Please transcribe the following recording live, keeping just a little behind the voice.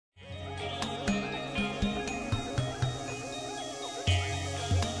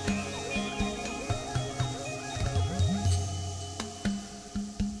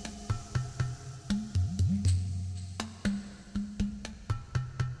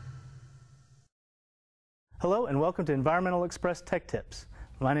Hello and welcome to Environmental Express Tech Tips.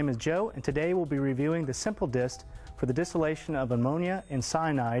 My name is Joe and today we'll be reviewing the SimpleDist for the distillation of ammonia and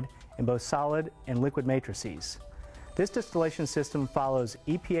cyanide in both solid and liquid matrices. This distillation system follows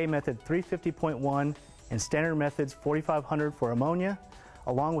EPA method 350.1 and standard methods 4500 for ammonia,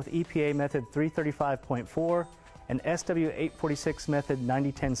 along with EPA method 335.4 and SW846 method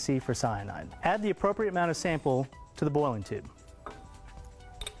 9010C for cyanide. Add the appropriate amount of sample to the boiling tube.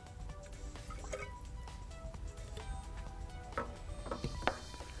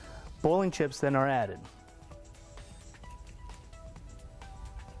 Boiling chips then are added.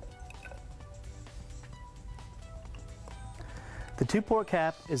 The two-port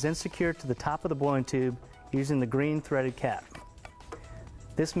cap is then secured to the top of the boiling tube using the green threaded cap.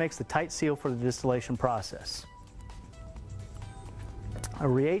 This makes the tight seal for the distillation process. A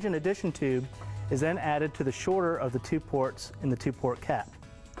reagent addition tube is then added to the shorter of the two ports in the two-port cap.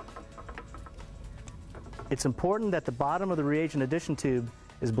 It's important that the bottom of the reagent addition tube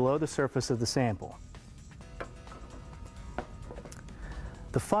is below the surface of the sample.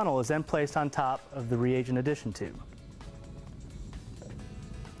 The funnel is then placed on top of the reagent addition tube.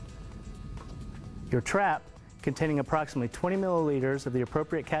 Your trap, containing approximately 20 milliliters of the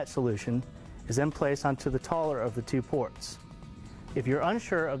appropriate catch solution, is then placed onto the taller of the two ports. If you're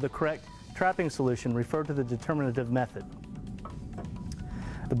unsure of the correct trapping solution, refer to the determinative method.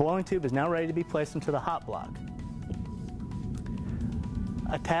 The boiling tube is now ready to be placed into the hot block.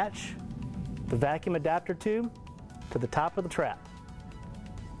 Attach the vacuum adapter tube to the top of the trap.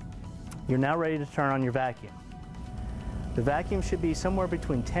 You're now ready to turn on your vacuum. The vacuum should be somewhere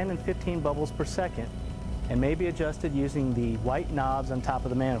between 10 and 15 bubbles per second and may be adjusted using the white knobs on top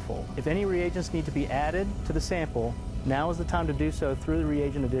of the manifold. If any reagents need to be added to the sample, now is the time to do so through the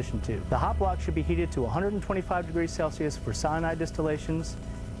reagent addition tube. The hot block should be heated to 125 degrees Celsius for cyanide distillations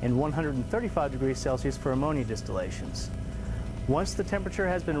and 135 degrees Celsius for ammonia distillations. Once the temperature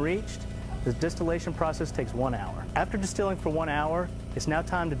has been reached, the distillation process takes 1 hour. After distilling for 1 hour, it's now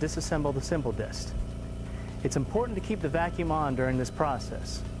time to disassemble the SimpleDist. It's important to keep the vacuum on during this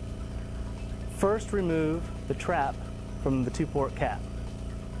process. First, remove the trap from the two-port cap.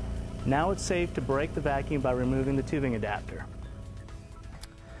 Now it's safe to break the vacuum by removing the tubing adapter.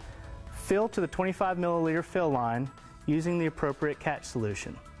 Fill to the 25 milliliter fill line using the appropriate catch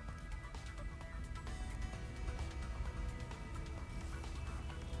solution.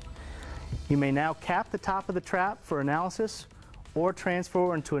 You may now cap the top of the trap for analysis or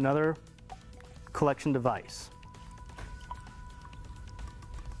transfer into another collection device.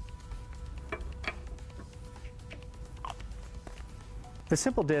 The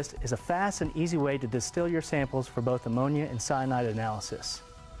SimpleDist is a fast and easy way to distill your samples for both ammonia and cyanide analysis.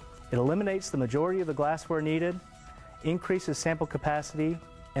 It eliminates the majority of the glassware needed, increases sample capacity,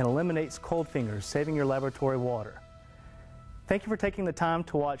 and eliminates cold fingers, saving your laboratory water. Thank you for taking the time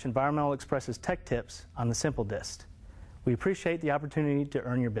to watch Environmental Express's Tech Tips on the SimpleDist. We appreciate the opportunity to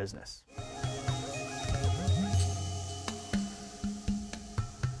earn your business.